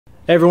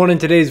Hey everyone, in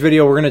today's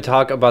video we're going to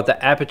talk about the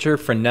Aputure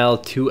Fresnel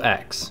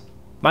 2X.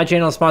 My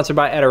channel is sponsored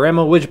by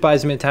Aputure, which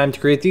buys me time to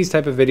create these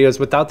type of videos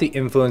without the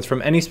influence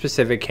from any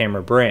specific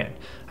camera brand.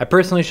 I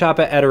personally shop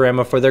at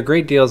Aputure for their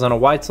great deals on a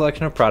wide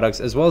selection of products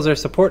as well as their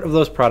support of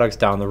those products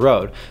down the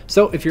road.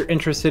 So if you're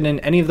interested in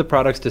any of the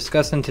products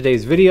discussed in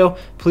today's video,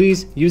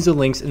 please use the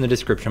links in the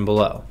description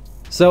below.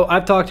 So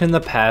I've talked in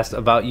the past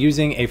about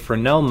using a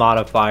Fresnel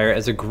modifier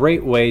as a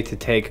great way to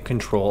take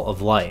control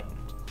of light.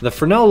 The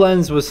Fresnel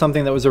lens was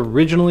something that was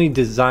originally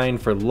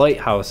designed for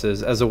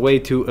lighthouses as a way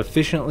to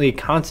efficiently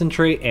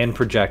concentrate and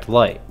project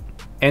light.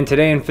 And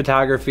today in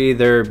photography,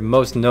 they're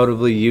most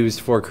notably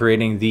used for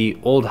creating the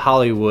old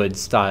Hollywood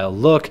style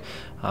look,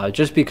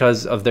 just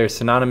because of their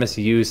synonymous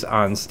use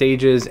on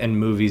stages and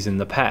movies in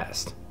the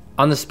past.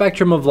 On the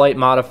spectrum of light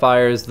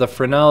modifiers, the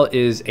Fresnel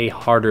is a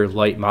harder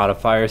light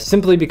modifier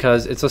simply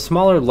because it's a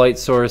smaller light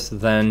source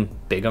than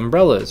big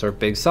umbrellas or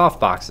big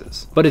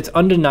softboxes. But it's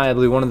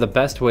undeniably one of the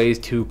best ways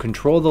to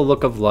control the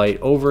look of light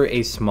over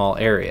a small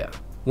area.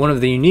 One of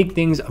the unique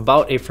things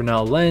about a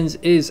Fresnel lens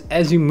is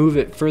as you move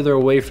it further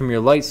away from your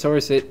light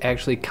source, it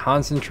actually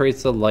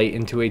concentrates the light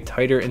into a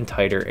tighter and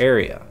tighter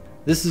area.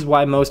 This is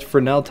why most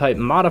Fresnel type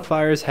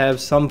modifiers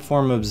have some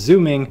form of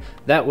zooming,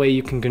 that way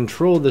you can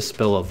control the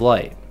spill of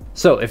light.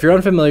 So if you're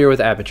unfamiliar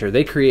with Aputure,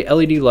 they create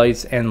LED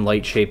lights and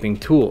light shaping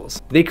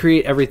tools. They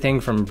create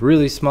everything from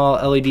really small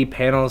LED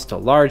panels to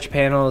large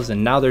panels,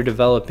 and now they're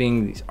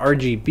developing these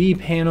RGB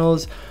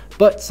panels,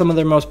 but some of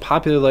their most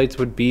popular lights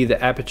would be the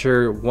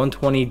Aputure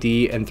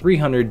 120D and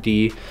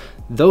 300D.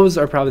 Those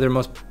are probably their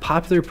most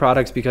popular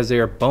products because they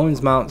are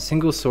Bowens Mount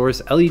single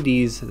source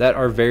LEDs that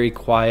are very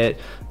quiet,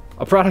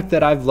 a product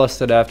that I've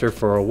lusted after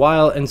for a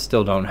while and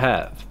still don't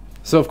have.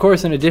 So of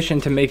course, in addition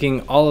to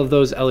making all of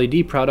those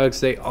LED products,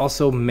 they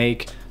also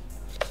make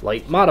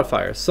light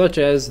modifiers, such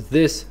as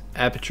this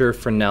Aputure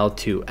Fresnel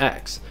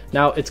 2X.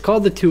 Now, it's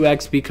called the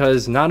 2X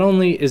because not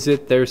only is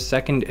it their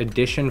second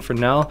edition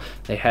Fresnel,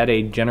 they had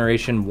a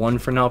Generation 1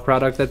 Fresnel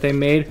product that they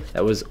made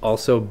that was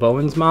also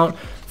Bowens Mount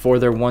for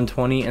their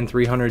 120 and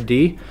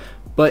 300D,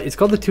 but it's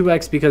called the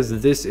 2X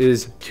because this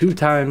is 2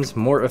 times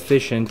more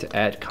efficient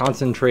at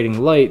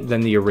concentrating light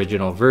than the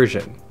original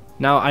version.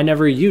 Now, I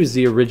never used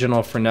the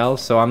original Fresnel,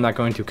 so I'm not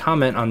going to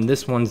comment on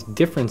this one's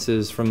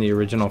differences from the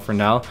original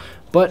Fresnel,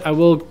 but I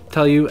will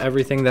tell you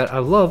everything that I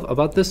love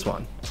about this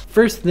one.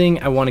 First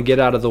thing I want to get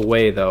out of the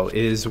way though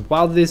is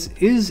while this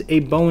is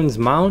a Bowens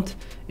mount,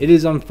 it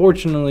is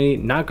unfortunately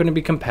not going to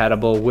be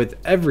compatible with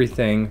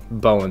everything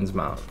Bowens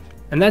mount.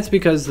 And that's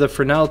because the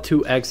Fresnel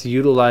 2X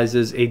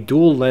utilizes a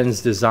dual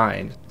lens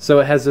design. So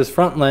it has this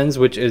front lens,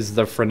 which is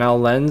the Fresnel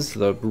lens,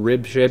 the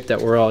rib shape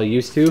that we're all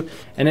used to.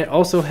 And it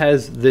also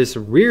has this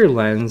rear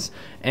lens,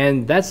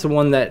 and that's the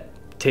one that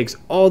takes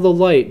all the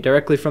light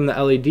directly from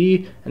the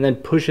LED and then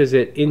pushes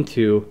it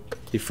into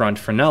the front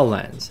Fresnel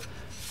lens.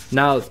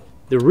 Now,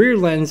 the rear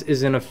lens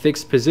is in a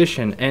fixed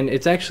position, and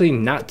it's actually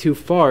not too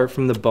far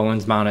from the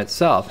Bowens mount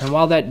itself. And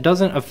while that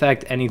doesn't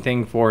affect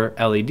anything for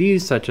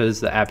LEDs such as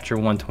the Aputure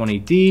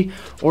 120D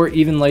or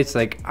even lights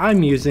like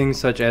I'm using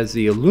such as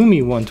the Illumi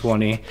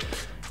 120,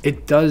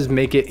 it does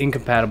make it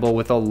incompatible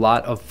with a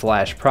lot of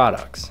flash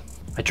products.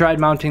 I tried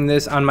mounting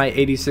this on my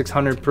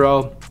 8600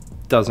 Pro,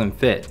 doesn't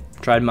fit.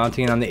 Tried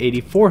mounting it on the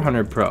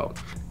 8400 Pro,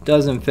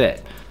 doesn't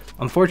fit.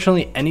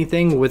 Unfortunately,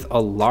 anything with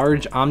a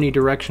large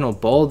omnidirectional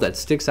bulb that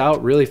sticks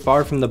out really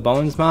far from the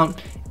Bowens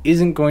mount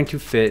isn't going to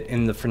fit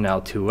in the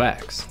Fresnel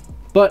 2X.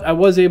 But I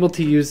was able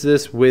to use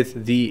this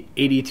with the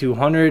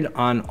 8200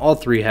 on all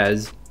 3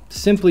 heads,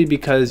 simply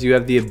because you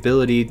have the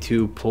ability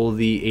to pull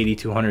the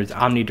 8200's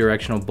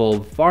omnidirectional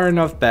bulb far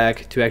enough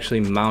back to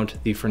actually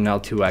mount the Fresnel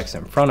 2X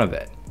in front of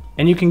it.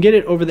 And you can get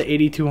it over the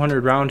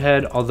 8200 round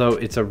head, although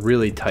it's a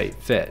really tight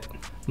fit.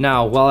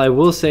 Now, while I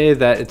will say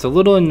that it's a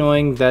little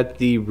annoying that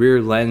the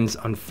rear lens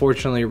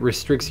unfortunately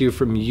restricts you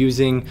from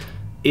using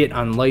it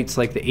on lights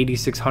like the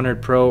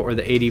 8600 Pro or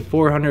the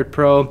 8400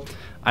 Pro,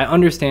 I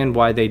understand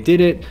why they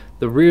did it.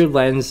 The rear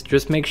lens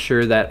just makes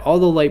sure that all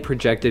the light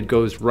projected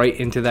goes right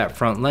into that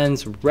front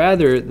lens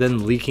rather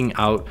than leaking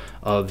out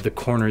of the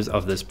corners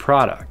of this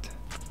product.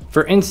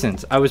 For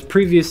instance, I was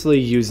previously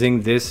using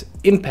this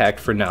Impact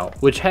Fresnel,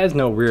 which has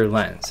no rear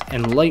lens,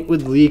 and light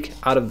would leak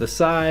out of the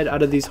side,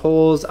 out of these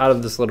holes, out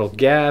of this little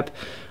gap.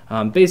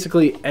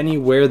 Basically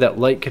anywhere that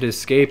light could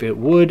escape, it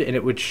would, and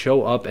it would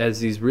show up as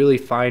these really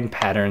fine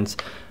patterns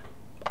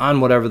on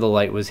whatever the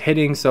light was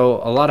hitting. So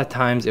a lot of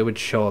times it would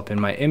show up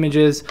in my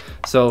images.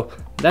 So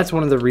that's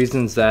one of the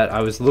reasons that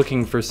I was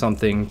looking for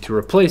something to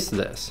replace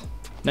this.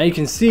 Now you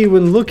can see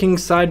when looking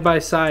side by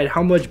side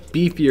how much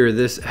beefier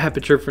this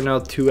Aputure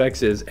Fresnel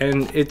 2X is,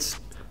 and it's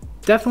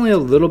definitely a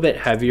little bit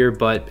heavier,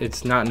 but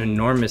it's not an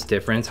enormous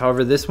difference.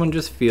 However, this one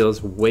just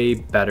feels way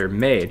better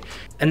made,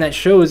 and that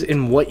shows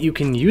in what you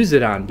can use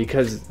it on,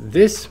 because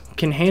this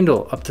can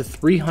handle up to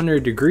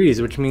 300 degrees,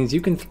 which means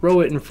you can throw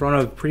it in front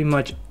of pretty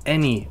much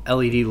any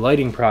LED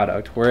lighting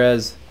product,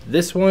 whereas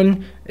this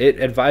one, it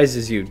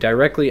advises you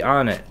directly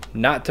on it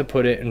not to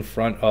put it in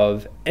front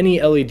of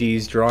any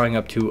LEDs drawing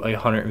up to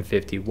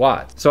 150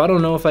 watts. So I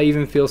don't know if I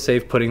even feel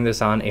safe putting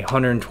this on a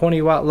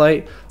 120 watt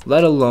light,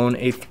 let alone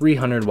a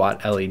 300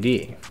 watt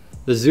LED.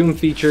 The zoom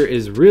feature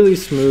is really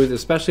smooth,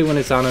 especially when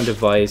it's on a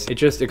device. It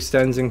just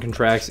extends and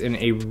contracts in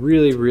a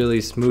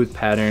really smooth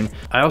pattern.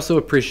 I also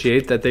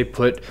appreciate that they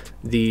put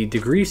the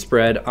degree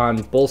spread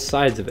on both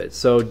sides of it.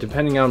 So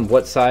depending on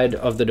what side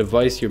of the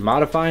device you're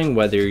modifying,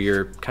 whether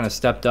you're kind of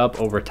stepped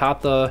up over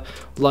top the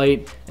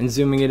light and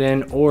zooming it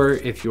in, or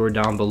if you're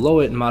down below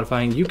it and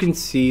modifying, you can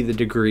see the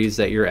degrees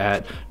that you're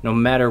at no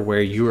matter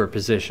where you are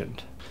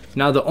positioned.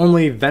 Now the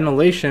only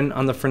ventilation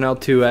on the Fresnel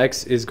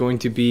 2X is going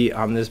to be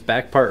on this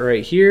back part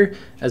right here,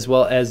 as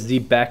well as the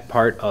back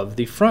part of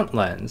the front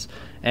lens.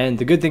 And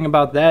the good thing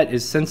about that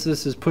is, since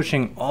this is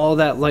pushing all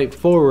that light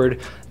forward,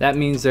 that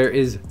means there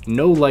is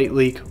no light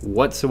leak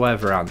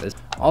whatsoever on this.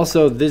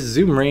 Also, this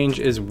zoom range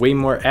is way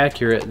more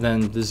accurate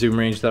than the zoom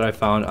range that I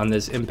found on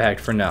this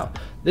Impact Fresnel.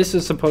 This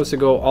is supposed to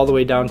go all the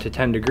way down to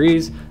 10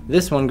 degrees.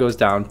 This one goes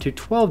down to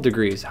 12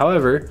 degrees.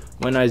 However,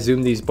 when I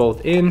zoom these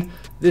both in,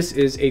 this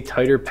is a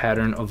tighter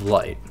pattern of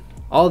light.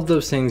 All of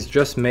those things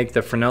just make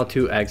the Fresnel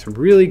 2X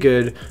really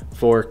good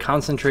for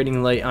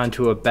concentrating light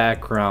onto a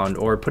background,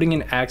 or putting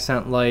an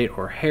accent light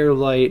or hair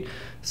light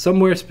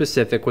somewhere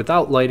specific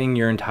without lighting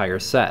your entire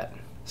set.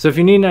 So if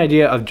you need an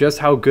idea of just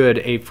how good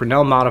a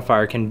Fresnel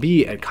modifier can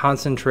be at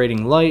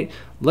concentrating light,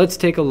 let's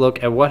take a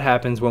look at what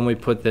happens when we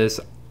put this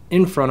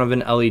in front of an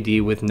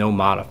LED with no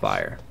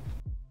modifier.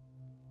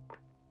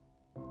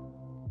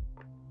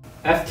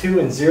 F2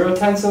 and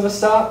 0/10 of a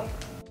stop.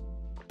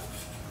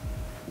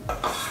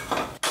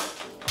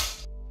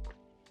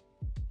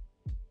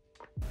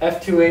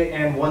 F28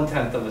 and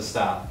 1/10 of a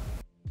stop.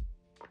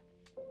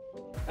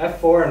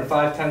 F4 and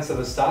 5/10 of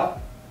a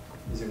stop.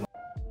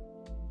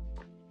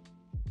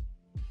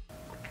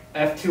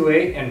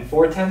 F28 and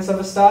 4/10 of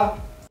a stop.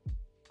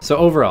 So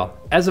overall,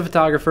 as a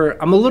photographer,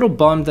 I'm a little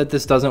bummed that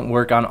this doesn't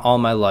work on all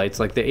my lights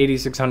like the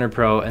 8600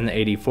 Pro and the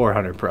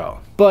 8400 Pro.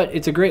 But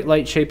it's a great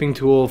light shaping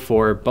tool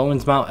for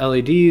Bowens Mount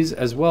LEDs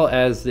as well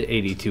as the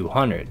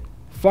 8200.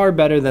 Far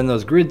better than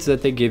those grids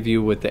that they give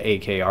you with the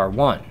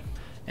AKR1.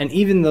 And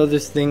even though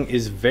this thing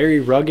is very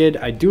rugged,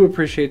 I do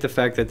appreciate the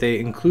fact that they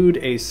include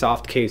a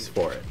soft case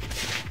for it.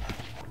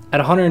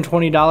 At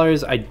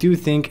 $120, I do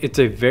think it's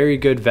a very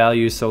good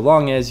value so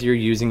long as you're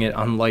using it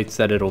on lights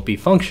that it'll be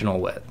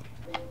functional with.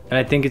 And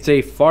I think it's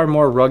a far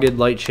more rugged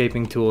light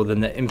shaping tool than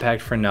the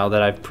Impact Fresnel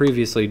that I've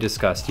previously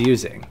discussed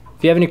using.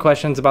 If you have any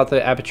questions about the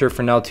Aputure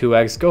Fresnel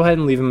 2X, go ahead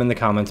and leave them in the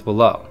comments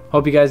below.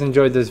 Hope you guys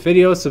enjoyed this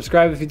video,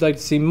 subscribe if you'd like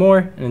to see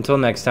more, and until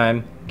next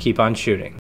time, keep on shooting.